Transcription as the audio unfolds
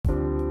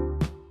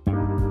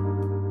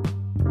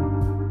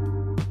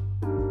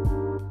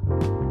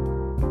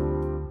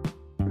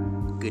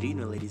Good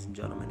evening, ladies and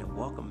gentlemen, and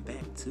welcome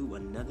back to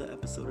another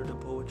episode of the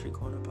Poetry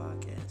Corner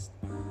Podcast.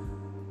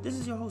 This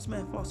is your host,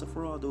 Matt Foster,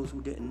 for all those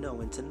who didn't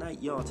know. And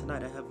tonight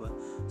I have a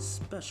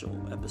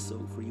special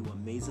episode for you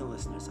amazing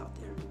listeners out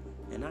there.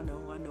 And I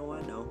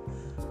know.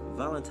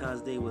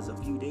 Valentine's Day was a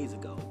few days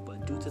ago,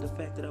 but due to the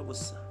fact that I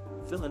was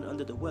feeling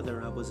under the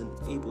weather, I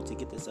wasn't able to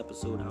get this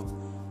episode out.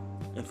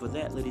 And for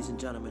that, ladies and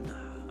gentlemen,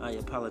 I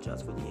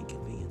apologize for the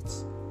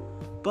inconvenience.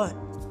 But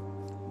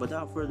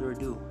without further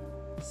ado,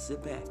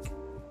 sit back,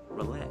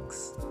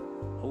 relax,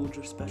 hold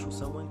your special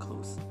someone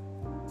close,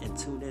 and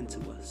tune into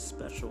a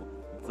special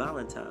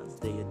Valentine's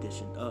Day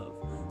edition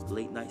of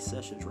Late Night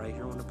Sessions right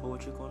here on the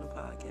Poetry Corner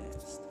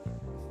Podcast.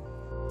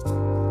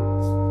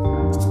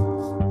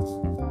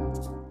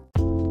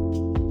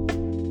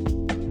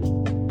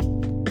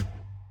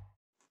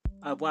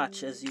 I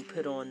watch as you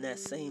put on that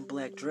same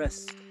black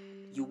dress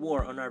you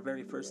wore on our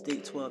very first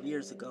date 12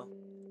 years ago.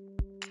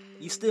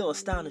 You still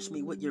astonish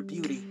me with your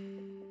beauty.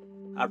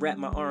 I wrap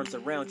my arms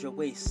around your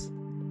waist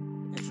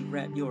as you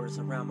wrap yours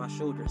around my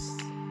shoulders.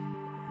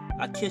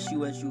 I kiss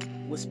you as you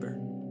whisper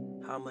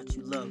how much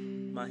you love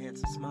my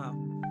handsome smile.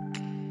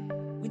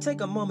 We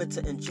take a moment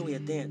to enjoy a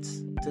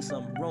dance to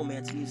some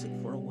romance music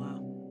for a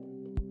while.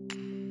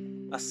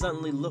 I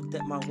suddenly looked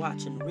at my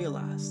watch and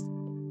realized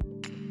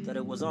that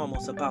it was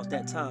almost about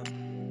that time.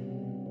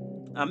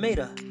 I made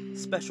a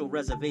special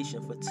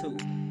reservation for two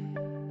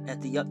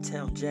at the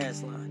Uptown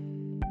Jazz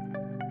Line.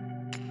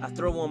 I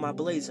throw on my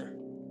blazer,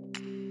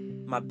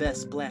 my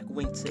best black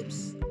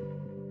wingtips,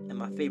 and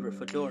my favorite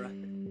fedora.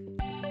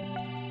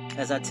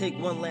 As I take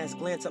one last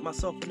glance at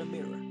myself in the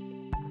mirror,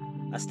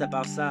 I step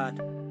outside.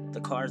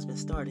 The car's been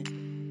started.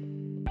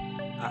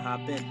 I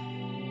hop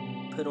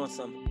in, put on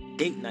some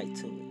date night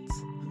tunes,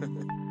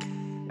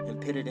 and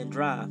pit it and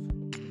drive.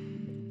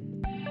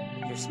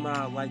 Your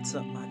smile lights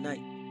up my night.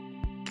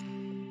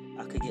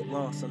 I could get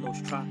lost on those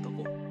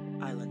tropical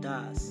island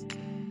eyes.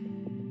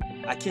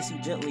 I kiss you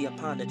gently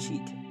upon the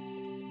cheek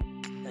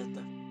at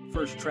the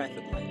first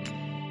traffic light,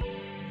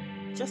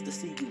 just to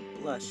see you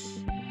blush.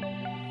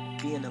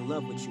 Being in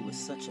love with you is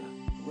such a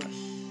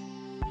rush.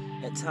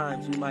 At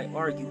times we might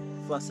argue,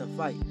 fuss and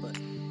fight, but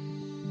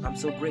I'm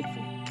so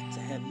grateful to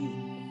have you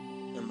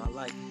in my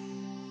life.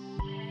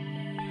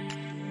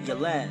 Your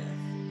laugh,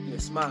 your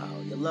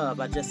smile, your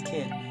love, I just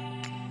can't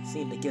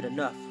seem to get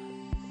enough.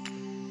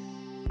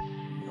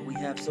 And we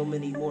have so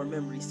many more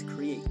memories to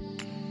create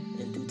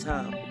in due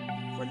time.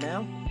 For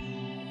now,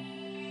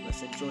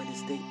 let's enjoy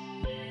this date.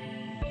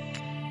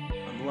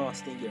 I'm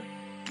lost in your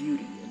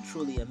beauty and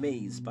truly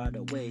amazed by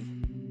the way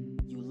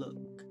you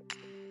look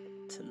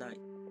tonight.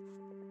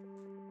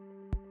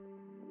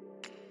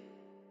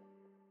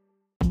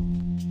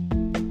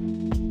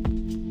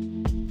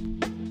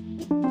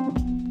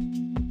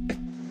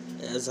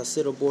 As I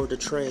sit aboard the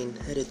train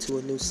headed to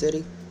a new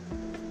city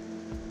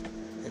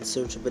in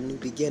search of a new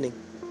beginning,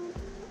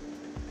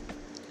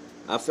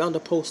 I found a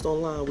post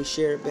online we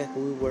shared back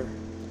when we were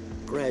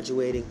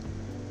graduating.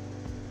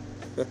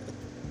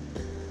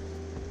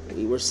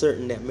 We were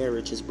certain that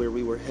marriage is where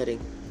we were heading,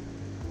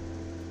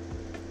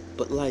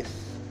 but life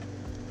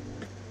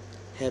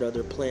had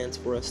other plans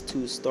for us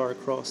two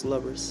star-crossed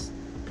lovers.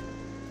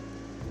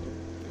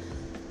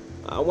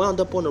 I wound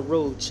up on the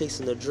road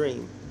chasing a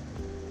dream,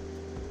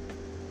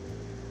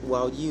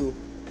 while you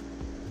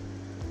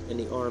in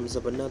the arms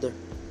of another.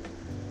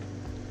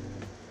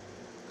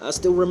 I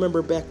still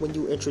remember back when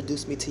you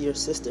introduced me to your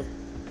sister,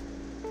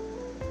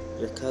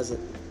 your cousin,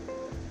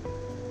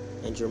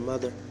 and your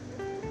mother.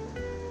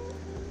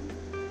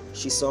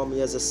 She saw me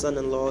as a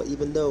son-in-law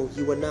even though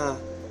you and I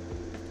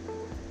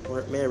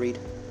weren't married.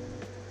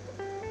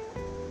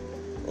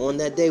 On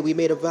that day we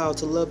made a vow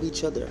to love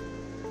each other,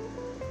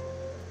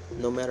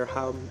 no matter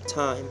how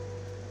time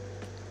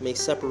may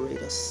separate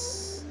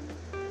us.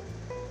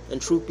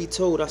 And truth be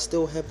told, I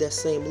still have that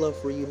same love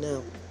for you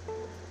now.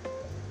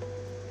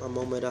 A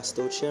moment I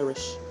still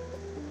cherish.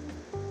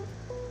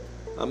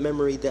 A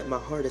memory that my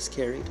heart has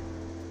carried.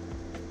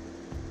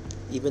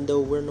 Even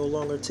though we're no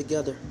longer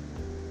together,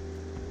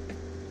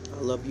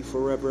 I love you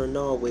forever and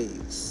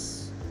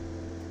always.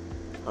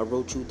 I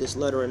wrote you this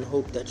letter in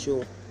hope that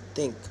you'll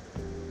think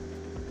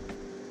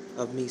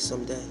of me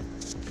someday.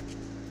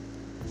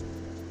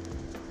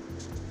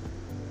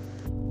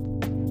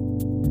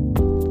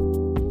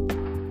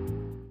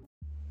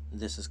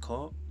 This is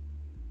called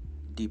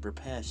Deeper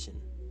Passion.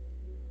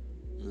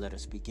 Let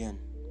us begin.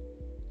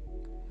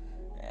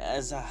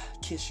 As I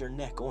kiss your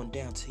neck on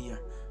down to your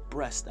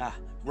breast, I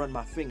run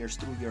my fingers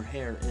through your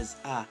hair as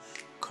I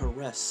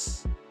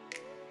caress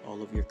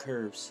all of your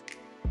curves.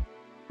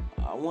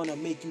 I want to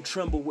make you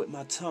tremble with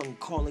my tongue,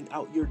 calling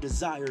out your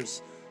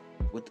desires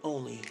with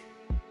only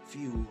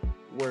few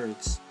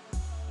words.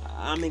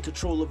 I'm in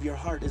control of your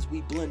heart as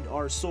we blend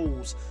our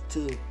souls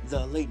to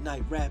the late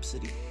night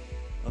rhapsody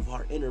of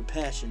our inner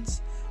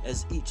passions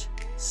as each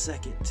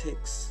second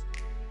ticks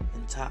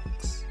and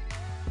tocks,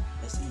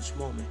 as each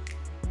moment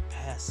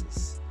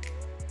passes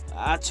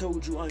I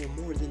told you I am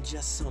more than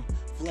just some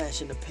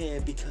flash in the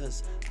pan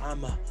because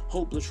I'm a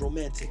hopeless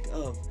romantic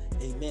of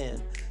a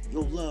man.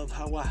 You'll love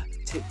how I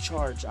take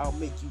charge. I'll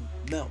make you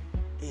melt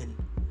in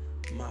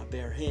my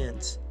bare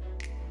hands.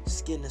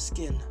 Skin to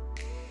skin,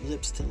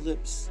 lips to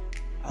lips.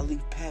 I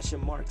leave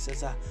passion marks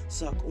as I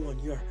suck on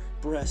your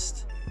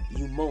breast.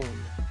 You moan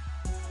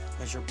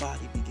as your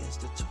body begins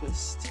to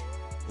twist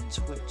and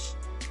twitch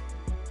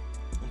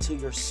until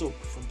you're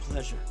soaked from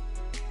pleasure.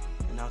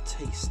 And I'll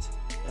taste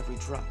every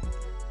drop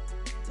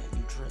that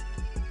you drip.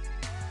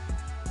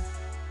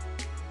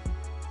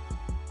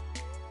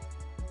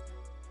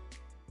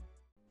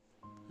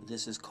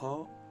 This is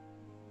called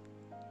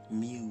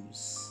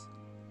Muse.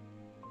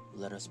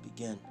 Let us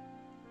begin.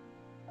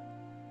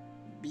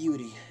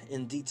 Beauty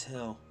in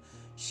detail.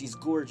 She's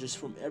gorgeous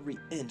from every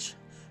inch,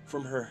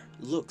 from her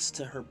looks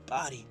to her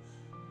body,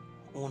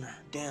 on her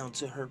down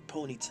to her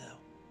ponytail.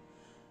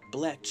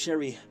 Black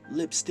cherry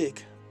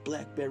lipstick,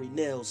 blackberry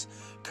nails,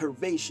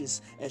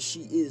 curvaceous as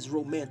she is,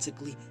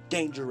 romantically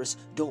dangerous.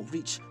 Don't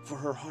reach for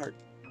her heart.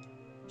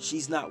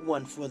 She's not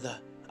one for the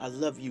I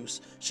love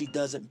yous. She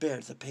doesn't bear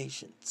the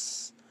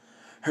patience.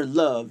 Her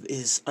love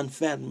is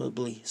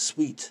unfathomably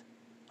sweet.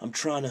 I'm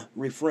trying to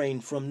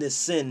refrain from this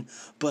sin,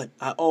 but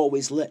I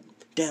always let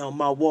down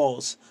my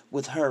walls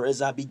with her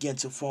as I begin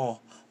to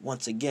fall.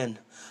 Once again,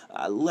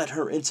 I let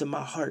her into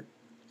my heart,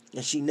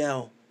 and she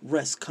now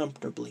rests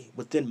comfortably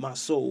within my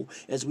soul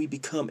as we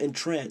become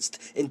entranced,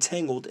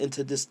 entangled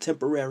into this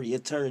temporary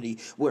eternity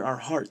where our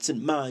hearts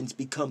and minds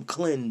become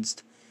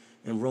cleansed.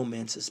 And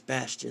romance's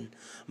bastion,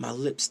 my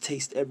lips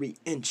taste every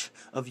inch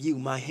of you,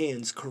 my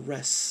hands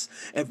caress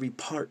every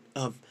part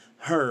of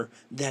her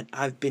that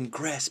I've been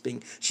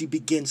grasping. She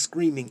begins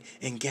screaming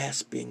and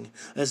gasping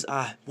as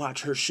I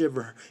watch her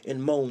shiver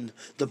and moan.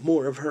 The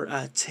more of her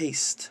I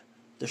taste,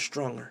 the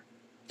stronger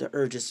the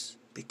urges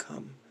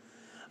become.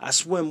 I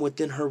swim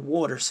within her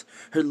waters.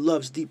 Her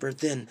love's deeper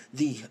than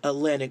the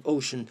Atlantic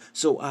Ocean,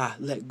 so I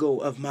let go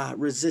of my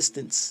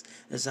resistance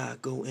as I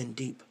go in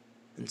deep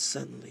and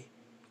suddenly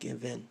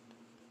give in.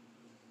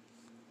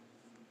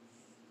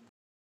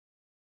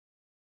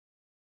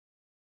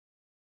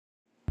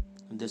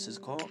 This is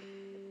called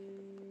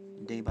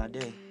Day by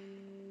Day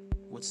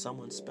with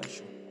Someone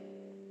Special.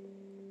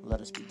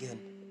 Let us begin.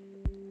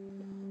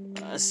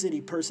 A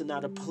city person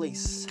out of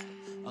place,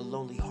 a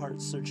lonely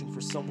heart searching for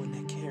someone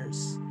that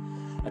cares,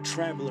 a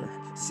traveler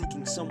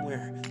seeking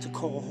somewhere to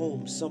call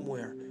home,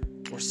 somewhere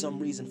or some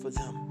reason for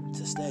them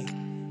to stay,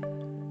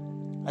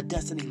 a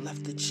destiny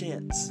left to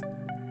chance,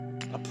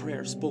 a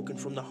prayer spoken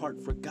from the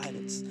heart for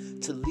guidance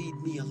to lead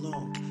me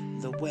along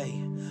the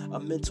way, a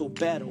mental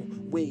battle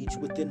waged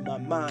within my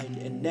mind,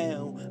 and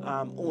now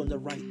I'm on the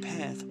right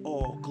path.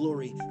 All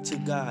glory to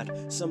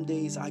God. Some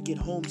days I get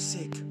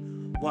homesick,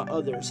 while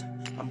others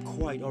I'm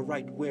quite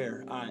alright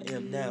where I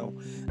am now.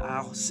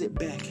 I'll sit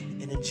back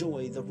and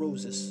enjoy the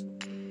roses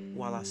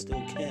while I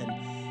still can,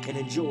 and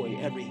enjoy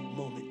every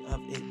moment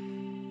of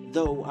it.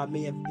 Though I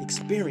may have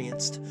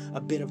experienced a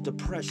bit of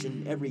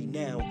depression every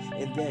now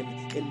and then,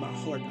 in my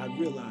heart I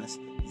realize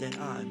that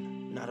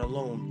I'm not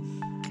alone,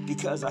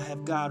 because I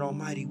have God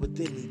Almighty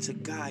within me to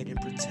guide and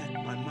protect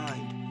my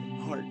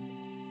mind, heart,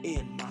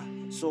 and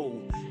my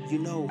soul. You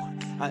know,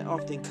 I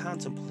often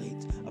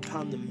contemplate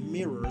upon the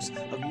mirrors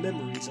of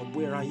memories of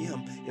where I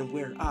am and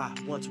where I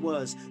once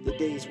was. The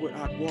days where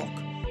I'd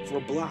walk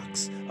for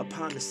blocks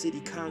upon the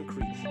city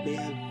concrete may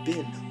have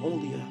been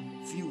only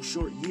a few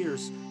short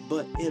years,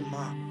 but in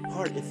my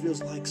heart it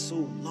feels like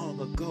so long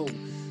ago.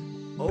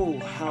 Oh,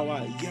 how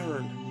I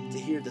yearn to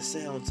hear the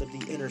sounds of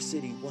the inner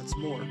city once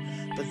more.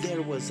 But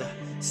there was a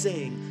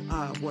saying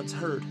I once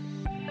heard,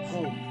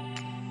 home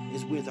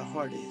is where the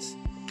heart is.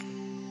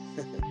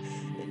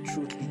 And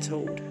truth be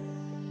told,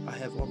 I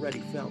have already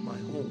found my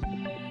home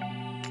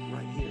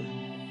right here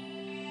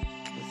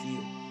with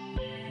you.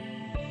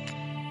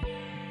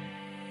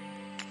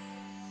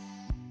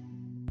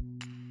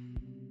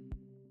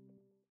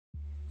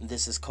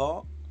 This is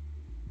called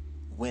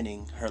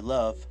Winning Her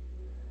Love.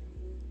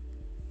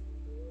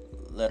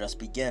 Let us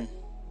begin.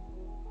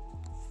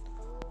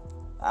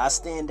 I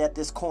stand at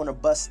this corner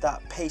bus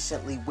stop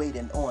patiently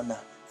waiting on the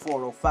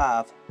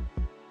 405.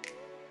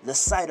 The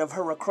sight of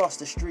her across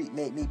the street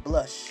made me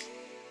blush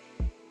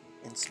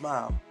and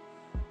smile.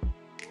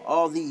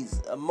 All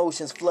these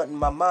emotions flooding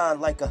my mind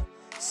like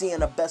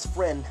seeing a best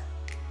friend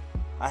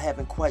I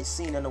haven't quite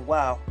seen in a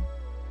while.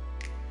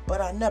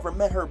 But I never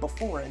met her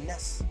before, and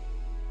that's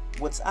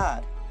what's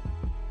odd.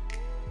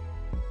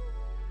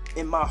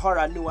 In my heart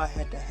I knew I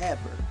had to have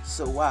her,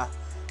 so I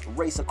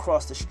race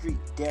across the street,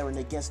 daring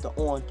against the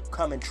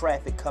oncoming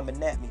traffic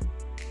coming at me,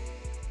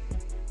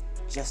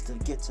 just to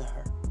get to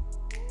her.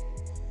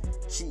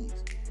 She's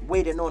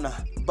waiting on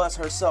a bus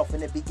herself,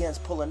 and it begins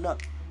pulling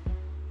up.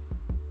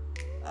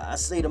 I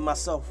say to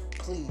myself,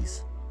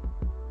 please,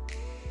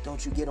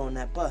 don't you get on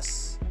that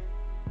bus.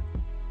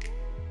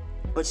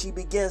 But she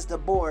begins to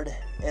board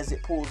as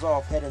it pulls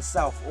off, heading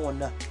south on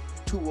the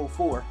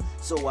 204.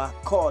 So I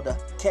called a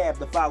cab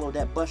to follow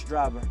that bus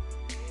driver.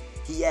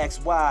 He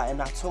asked why,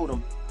 and I told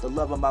him the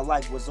love of my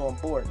life was on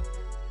board.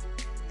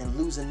 and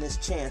losing this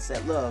chance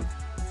at love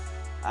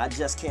I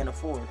just can't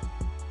afford.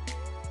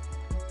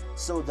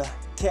 So the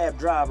cab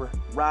driver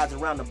rides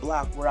around the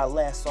block where I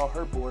last saw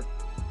her board,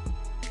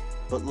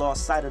 but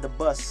lost sight of the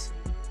bus,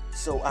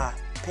 so I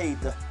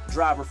paid the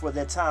driver for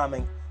their time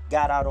and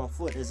got out on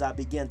foot as I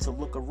began to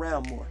look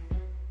around more.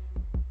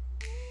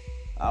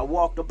 I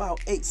walked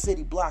about 8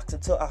 city blocks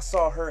until I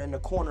saw her in the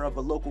corner of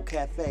a local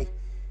cafe.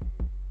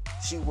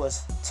 She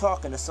was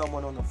talking to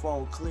someone on the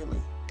phone. Clearly,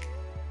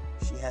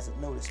 she hasn't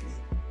noticed me.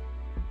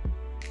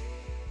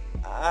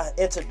 I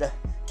entered the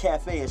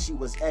cafe as she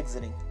was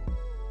exiting.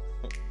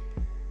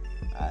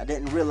 I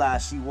didn't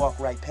realize she walked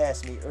right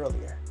past me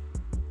earlier.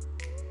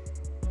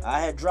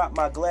 I had dropped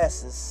my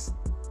glasses.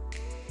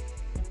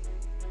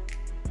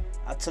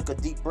 I took a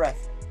deep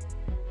breath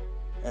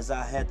as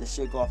I had to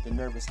shake off the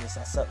nervousness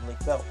I suddenly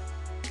felt.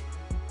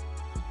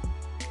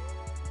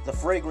 The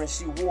fragrance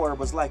she wore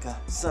was like a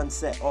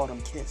sunset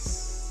autumn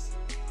kiss.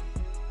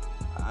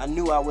 I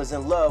knew I was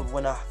in love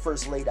when I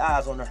first laid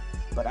eyes on her,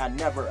 but I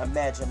never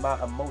imagined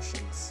my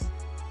emotions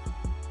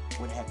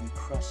would have me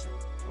crushing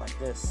like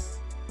this.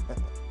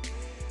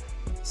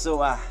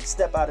 So I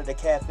step out of the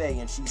cafe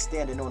and she's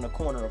standing on the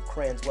corner of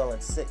Cranswell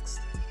and 6th,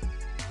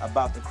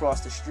 about to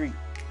cross the street,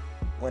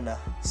 when a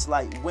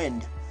slight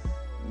wind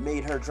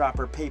made her drop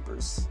her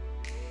papers.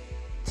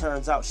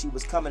 Turns out she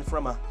was coming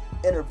from an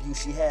interview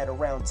she had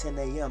around 10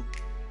 a.m.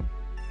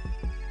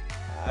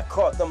 I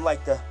caught them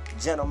like the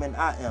gentleman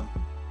I am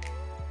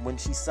when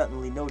she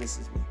suddenly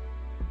notices me.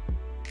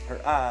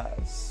 Her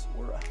eyes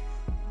were a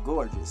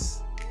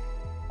gorgeous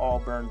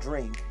auburn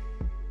dream.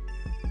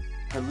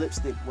 Her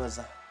lipstick was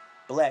a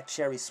black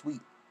cherry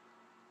sweet.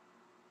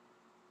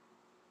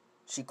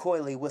 She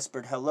coyly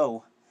whispered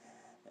hello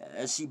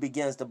as she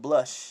begins to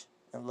blush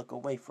and look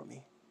away from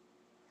me.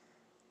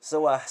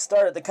 So I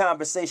started the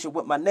conversation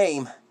with my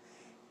name,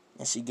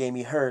 and she gave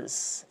me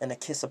hers and a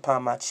kiss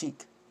upon my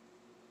cheek.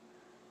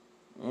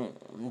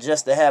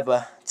 Just to have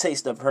a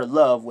taste of her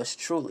love was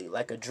truly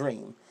like a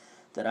dream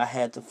that I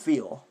had to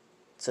feel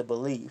to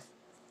believe.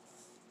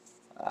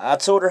 I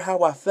told her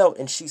how I felt,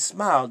 and she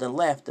smiled and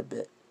laughed a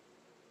bit.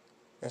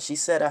 And she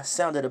said I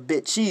sounded a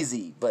bit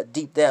cheesy, but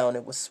deep down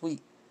it was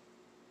sweet.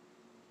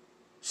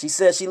 She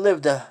said she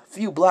lived a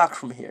few blocks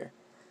from here,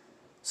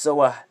 so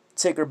I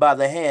take her by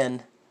the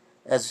hand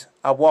as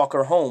I walk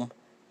her home.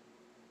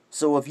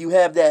 So if you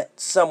have that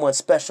someone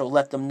special,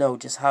 let them know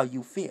just how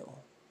you feel,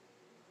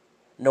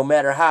 no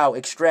matter how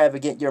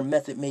extravagant your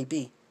method may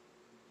be,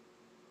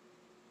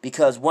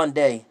 because one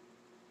day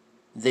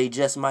they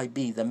just might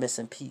be the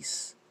missing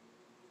piece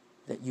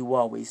that you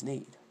always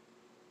need.